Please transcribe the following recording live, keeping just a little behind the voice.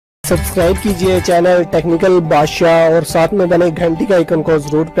Subscribe कीजिए channel technical बादशाह और साथ में बने घंटी का आइकन को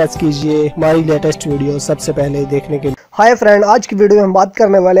जरूर प्रेस कीजिए हमारी लेटेस्ट वीडियो सबसे पहले देखने के लिए। हाय फ्रेंड, आज की वीडियो में हम बात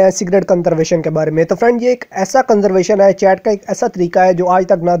करने वाले हैं सीक्रेट कंजर्वेशन के बारे में। तो फ्रेंड, ये एक ऐसा कंजर्वेशन है, चैट का एक ऐसा तरीका है जो आज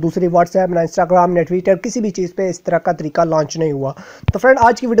तक ना दूसरी व्हाट्सएप, ना इंस्टाग्राम, ना ट्विटर, किसी भी चीज़ पे इस तरह का तरीका लॉन्च नहीं हुआ। तो फ्रेंड,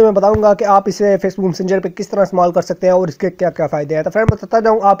 आज की वीडियो में बताऊंगा कि आप इसे फेसबुक मैसेंजर पे किस तरह इस्तेमाल कर सकते हैं और इसके क्या क्या फ़ायदे हैं। तो फ्रेंड, बताता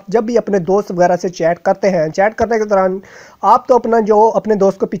जाऊँ, आप जब भी अपने दोस्त वगैरह से चैट करते हैं, चैट करने के दौरान आप तो अपना जो अपने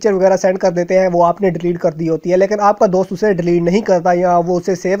दोस्त को पिक्चर वगैरह सेंड कर देते हैं वो आपने डिलीट कर दी होती है, लेकिन आपका दोस्त उसे डिलीट नहीं करता या वो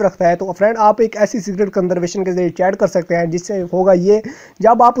उसे सेव रखता है। तो फ्रेंड, आप एक ऐसी सीक्रेट कंजर्वेशन के जरिए चैट कर सकते हैं जिससे होगा ये,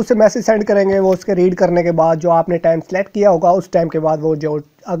 जब आप उसे मैसेज सेंड करेंगे वो उसके रीड करने के बाद जो आपने टाइम सेलेक्ट किया होगा उस टाइम के बाद वो जो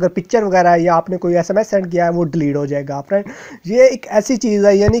अगर पिक्चर वगैरह है या आपने कोई एसएमएस सेंड किया है वो डिलीट हो जाएगा। फ्रेंड, ये एक ऐसी चीज़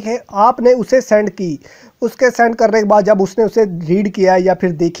है, यानी कि आपने उसे सेंड की, उसके सेंड करने के बाद जब उसने उसे रीड किया या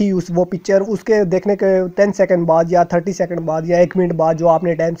फिर देखी वो पिक्चर, उसके देखने के 10 सेकंड बाद या 30 सेकंड बाद या 1 मिनट बाद जो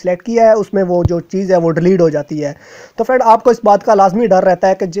आपने टाइम सेलेक्ट किया है उसमें वो जो चीज़ है वो डिलीट हो जाती है। तो फ्रेंड, आपको इस बात का लाजमी डर रहता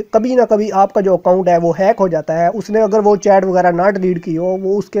है कि कभी ना कभी आपका जो अकाउंट है वो हैक हो जाता है। उसने अगर वो चैट वगैरह ना डिलीट की हो,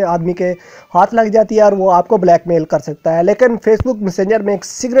 वो उसके आदमी के हाथ लग जाती है और वो आपको ब्लैकमेल कर सकता है। लेकिन फेसबुक मैसेंजर में एक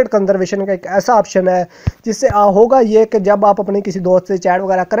सीक्रेट कंजर्वेशन का एक ऐसा ऑप्शन है जिससे होगा ये कि जब आप अपने किसी दोस्त से चैट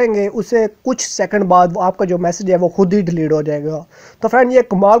वगैरह करेंगे उससे कुछ सेकंड बाद आपका जो मैसेज है वो खुद ही डिलीट हो जाएगा। तो फ्रेंड, ये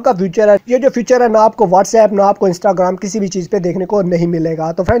कमाल का फीचर है। ये जो फीचर है ना आपको व्हाट्सएप, ना आपको इंस्टाग्राम, किसी भी चीज़ पे देखने को नहीं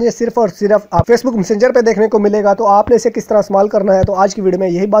मिलेगा। तो फ्रेंड, ये सिर्फ और सिर्फ आप फेसबुक मैसेंजर पे देखने को मिलेगा। तो आपने इसे किस तरह इस्तेमाल करना है तो आज की वीडियो में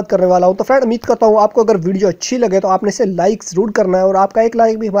यही बात करने वाला हूँ। तो फ्रेंड, उम्मीद करता हूँ आपको अगर वीडियो अच्छी लगे तो आपने इसे लाइक जरूर करना है और आपका एक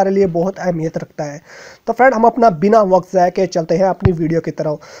लाइक भी हमारे लिए बहुत अहमियत रखता है। तो फ्रेंड, हम अपना बिना वक्त ज़ाया के चलते हैं अपनी वीडियो की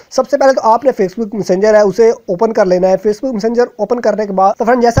तरफ। सबसे पहले तो आपने फेसबुक मैसेंजर है उसे ओपन कर लेना है। फेसबुक मैसेंजर ओपन करने के बाद तो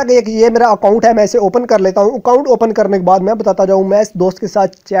फ्रेंड, जैसा कि ये मेरा अकाउंट है, मैं इसे ओपन कर लेता हूँ। अकाउंट ओपन करने के बाद मैं बताता जाऊँ, मैं इस दोस्त के साथ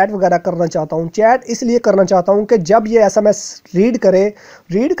चैट वगैरह करना चाहता हूँ। चैट इसलिए करना चाहता हूँ कि जब ये एसएमएस रीड करे,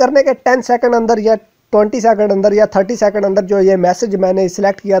 रीड करने के 10 सेकंड अंदर या 20 सेकंड अंदर या 30 सेकंड अंदर जो ये मैसेज मैंने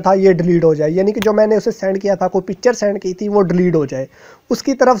सिलेक्ट किया था ये डिलीट हो जाए, यानी कि जो मैंने उसे सेंड किया था, कोई पिक्चर सेंड की थी, वो डिलीट हो जाए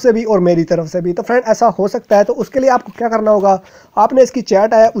उसकी तरफ से भी और मेरी तरफ से भी। तो फ्रेंड, ऐसा हो सकता है। तो उसके लिए आपको क्या करना होगा, आपने इसकी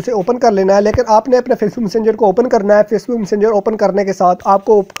चैट है उसे ओपन कर लेना है, लेकिन आपने अपने फेसबुक मैसेंजर को ओपन करना है। फेसबुक मैसेंजर ओपन करने के साथ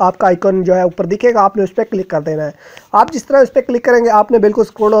आपको आपका आइकन जो है ऊपर दिखेगा, आपने उस पर क्लिक कर देना है। आप जिस तरह उस पर क्लिक करेंगे आपने बिल्कुल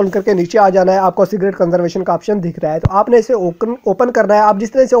स्क्रॉल ऑन करके नीचे आ जाना है, आपको सीक्रेट कंजर्वेशन का ऑप्शन दिख रहा है। तो आपने इसे ओपन करना है। आप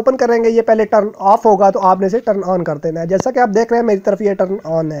जिस तरह से ओपन करेंगे ये पहले टर्न ऑफ होगा, तो आपने इसे टर्न ऑन कर देना है। जैसा कि आप देख रहे हैं मेरी तरफ ये टर्न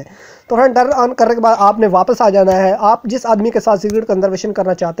ऑन है। तो फ्रेंड, टर्न ऑन करने के बाद आपने वापस आ जाना है। आप जिस आदमी के साथ सीक्रेट कंजर्वेशन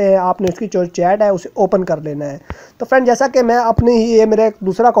करना चाहते हैं आपने उसकी जो चैट है उसे ओपन कर लेना है। तो फ्रेंड, जैसा कि मैं अपनी ही ये मेरा एक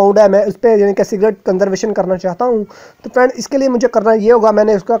दूसरा अकाउंट है, मैं उस पर यानी कि सीक्रेट कंजर्वेशन करना चाहता हूँ। तो फ्रेंड, इसके लिए मुझे करना ये होगा,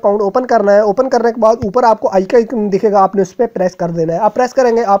 मैंने उसका अकाउंट ओपन करना है। ओपन करने के बाद ऊपर आपको आइकन दिखेगा, आपने उस पर प्रेस कर देना है। आप प्रेस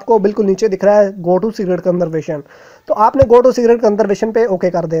करेंगे आपको बिल्कुल नीचे दिख रहा है गो टू सीक्रेट कंजर्वेशन। तो आपने गो टू सीक्रेट कंजर्वेशन पे ओके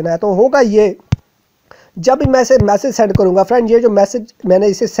कर देना है। तो होगा ये, जब भी मैं इसे मैसेज सेंड करूंगा फ्रेंड, ये जो मैसेज मैंने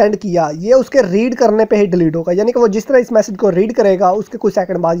इसे सेंड किया ये उसके रीड करने पे ही डिलीट होगा, यानी कि वो जिस तरह इस मैसेज को रीड करेगा उसके कुछ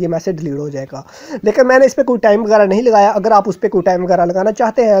सेकंड बाद ये मैसेज डिलीट हो जाएगा। लेकिन मैंने इस पर कोई टाइम वगैरह नहीं लगाया। अगर आप उस पर कोई टाइम वगैरह लगाना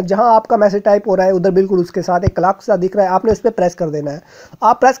चाहते हैं, जहां आपका मैसेज टाइप हो रहा है उधर बिल्कुल उसके साथ एक क्लॉक सा दिख रहा है, आपने उस पर प्रेस कर देना है।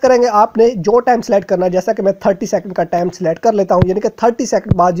 आप प्रेस करेंगे, आपने जो टाइम सेलेक्ट करना है, जैसा कि मैं 30 सेकंड का टाइम सेलेक्ट कर लेता हूँ, यानी कि 30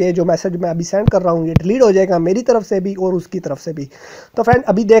 सेकंड बाद ये जो मैसेज मैं अभी सेंड कर रहा हूँ ये डिलीट हो जाएगा, मेरी तरफ से भी और उसकी तरफ से भी। तो फ्रेंड,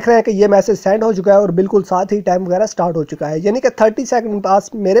 अभी देख रहे हैं कि ये मैसेज सेंड हो चुका है और बिल्कुल साथ ही टाइम स्टार्ट हो चुका है, यानी कि 30 सेकंड पास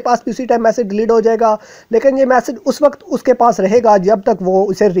मेरे पास भी उसी टाइम मैसेज डिलीट हो जाएगा। लेकिन ये मैसेज उस वक्त उसके पास रहेगा जब तक वो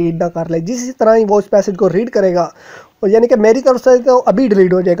उसे रीड ना कर ले। जिस तरह ही वो उस मैसेज को रीड करेगा और यानी कि मेरी तरफ से तो अभी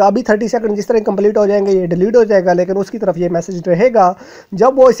डिलीट हो जाएगा, अभी 30 सेकंड जिस तरह कंप्लीट हो जाएंगे ये डिलीट हो जाएगा, लेकिन उसकी तरफ ये मैसेज रहेगा।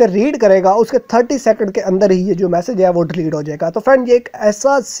 जब वो इसे रीड करेगा उसके 30 सेकंड के अंदर ही ये जो मैसेज है वो डिलीट हो जाएगा। तो फ्रेंड, ये एक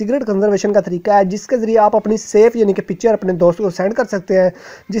ऐसा सीक्रेट कंजर्वेशन का तरीका है जिसके जरिए आप अपनी सेफ यानी कि पिक्चर अपने दोस्तों को सेंड कर सकते हैं।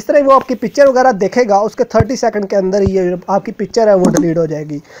 जिस तरह वो आपकी पिक्चर वगैरह देखेगा उसके 30 सेकंड के अंदर ही ये आपकी पिक्चर है वो डिलीट हो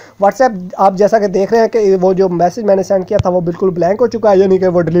जाएगी। व्हाट्सएप आप जैसा कि देख रहे हैं कि वो जो मैसेज मैंने सेंड किया था वो बिल्कुल ब्लैंक हो चुका है, यानी कि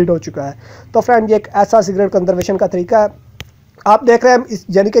वो डिलीट हो चुका है। तो फ्रेंड, ये एक ऐसा सीक्रेट कंजर्वेशन का तरीका है। आप देख रहे हैं इस,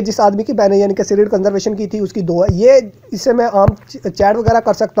 यानी कि जिस आदमी की मैंने यानी कि सीक्रेट कंजर्वेशन की थी उसकी 2 है। ये इससे मैं आम चैट वगैरह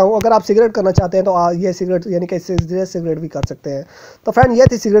कर सकता हूँ। अगर आप सिगरेट करना चाहते हैं तो ये सिगरेट यानी कि इससे सिगरेट भी कर सकते हैं। तो फ्रेंड, ये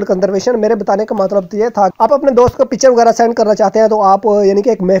थी सीक्रेट कंजर्वेशन। मेरे बताने का मतलब तो ये था, आप अपने दोस्त को पिक्चर वगैरह सेंड करना चाहते हैं तो आप यानी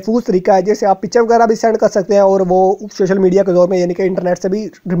कि एक महफूज तरीका है जैसे आप पिक्चर वगैरह भी सेंड कर सकते हैं और वो सोशल मीडिया के दौर में यानी कि इंटरनेट से भी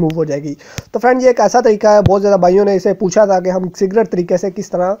रिमूव हो जाएगी। तो फ्रेंड, ये एक ऐसा तरीका है, बहुत ज़्यादा भाइयों ने इसे पूछा था कि हम सीक्रेट तरीके से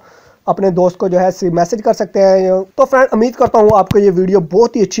किस तरह अपने दोस्त को जो है मैसेज कर सकते हैं। तो फ्रेंड उम्मीद करता हूँ आपको ये वीडियो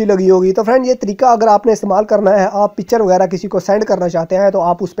बहुत ही अच्छी लगी होगी। तो फ्रेंड ये तरीका अगर आपने इस्तेमाल करना है, आप पिक्चर वगैरह किसी को सेंड करना चाहते हैं तो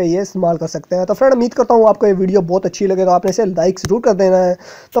आप उस पर ये इस्तेमाल कर सकते हैं। तो फ्रेंड उम्मीद करता हूँ आपको ये वीडियो बहुत अच्छी लगे, तो आपने इसे लाइक ज़रूर कर देना है।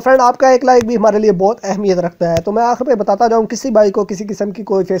 तो फ्रेंड आपका एक लाइक भी हमारे लिए बहुत अहमियत रखता है। तो मैं आखिर में बताता जाऊँ, किसी भाई को किसी किस्म की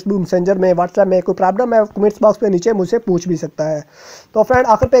कोई फेसबुक मैसेंजर में, व्हाट्सएप में कोई प्रॉब्लम है, कमेंट्स बॉक्स पे नीचे मुझसे पूछ भी सकता है। तो फ्रेंड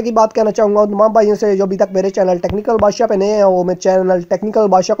आखिर पे एक बात कहना चाहूँगा तमाम भाइयों से जो अभी तक मेरे चैनल टेक्निकल बादशाह पे नए हैं, वो मेरे चैनल टेक्निकल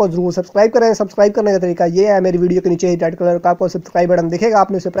बादशाह को जरूर सब्सक्राइब करें। सब्सक्राइब करने का तरीका ये है, मेरी वीडियो के नीचे ही रेड कलर का आपको सब्सक्राइब बटन दिखेगा,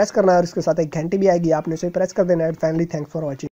 आपने उसे प्रेस करना है और उसके साथ एक घंटी भी आएगी, आपने उसे प्रेस कर देना है। Finally thanks for watching.